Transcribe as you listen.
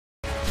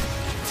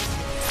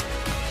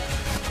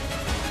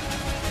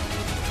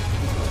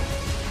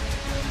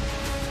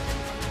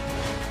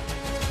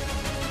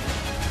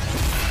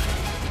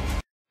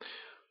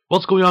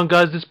What's going on,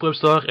 guys? This is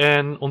ProHipStar,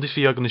 and on this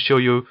video I'm going to show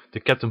you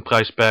the Captain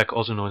Price pack,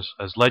 also known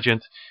as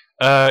Legend.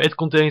 It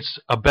contains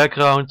a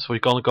background for your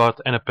color card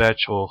and a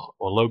patch or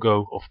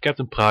logo of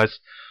Captain Price.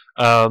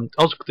 It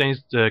also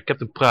contains the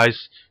Captain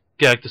Price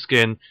character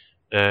skin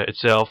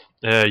itself.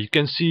 You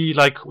can see,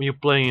 like, when you're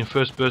playing in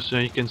first person,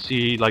 you can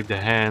see like the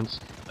hands.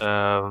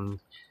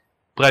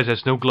 Price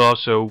has no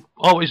gloves, so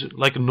always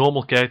like a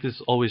normal character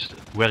is always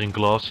wearing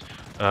gloves,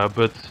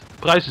 but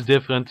Price is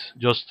different,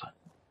 just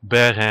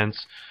bare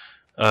hands.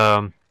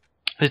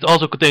 It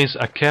also contains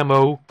a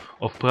camo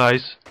of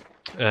Price,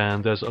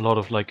 and there's a lot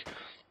of like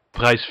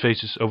Price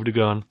faces over the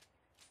gun,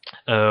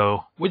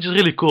 which is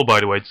really cool, by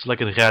the way. It's like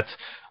a red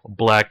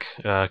black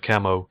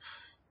camo,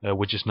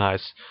 which is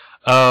nice.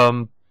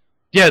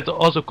 Yeah, it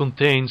also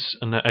contains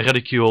a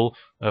reticule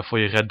for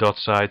your red dot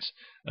sights.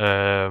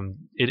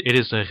 It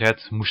is a red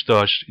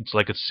mustache. It's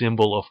like a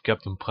symbol of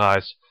Captain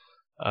Price.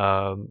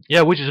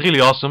 Yeah, which is really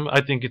awesome.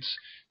 I think it's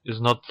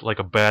not like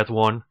a bad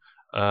one.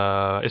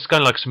 It's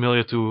kind of like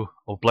similar to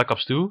Black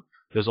Ops 2.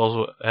 There's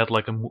also had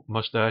like a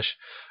mustache.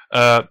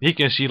 You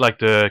can see like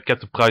the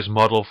Captain Price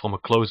model from a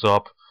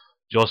close-up,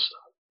 just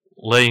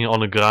laying on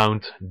the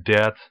ground,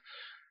 dead.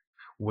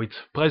 Wait,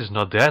 Price is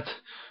not dead.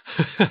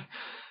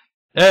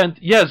 And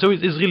yeah, so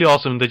it is really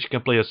awesome that you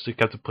can play as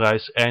Captain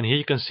Price. And here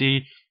you can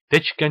see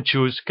that you can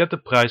choose Captain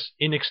Price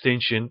in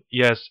extension.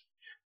 Yes,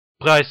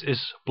 Price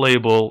is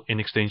playable in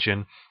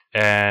extension,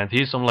 and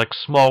here's some like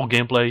small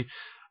gameplay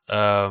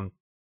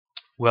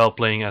while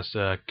playing as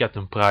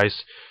Captain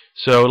Price.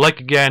 So like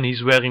again,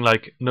 he's wearing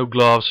like no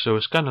gloves, so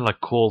it's kind of like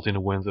cold in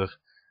the winter.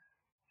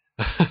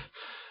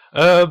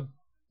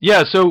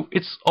 Yeah, so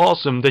it's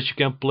awesome that you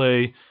can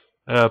play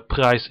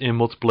Price in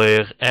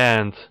multiplayer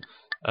and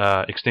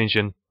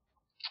extension.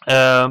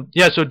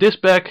 Yeah, so this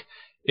pack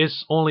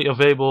is only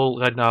available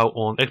right now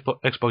on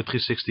Xbox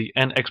 360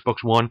 and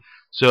Xbox One.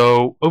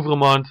 So over a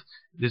month,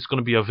 this is going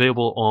to be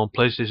available on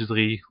PlayStation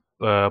 3,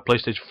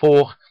 PlayStation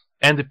 4,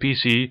 and the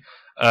PC.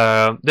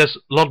 There's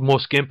a lot more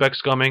skin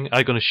packs coming.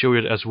 I'm going to show you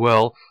it as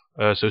well,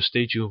 so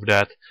stay tuned for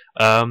that.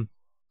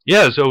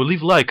 Yeah, so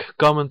leave a like,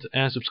 comment,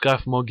 and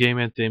subscribe for more game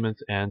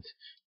entertainment, and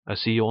I'll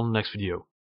see you on the next video.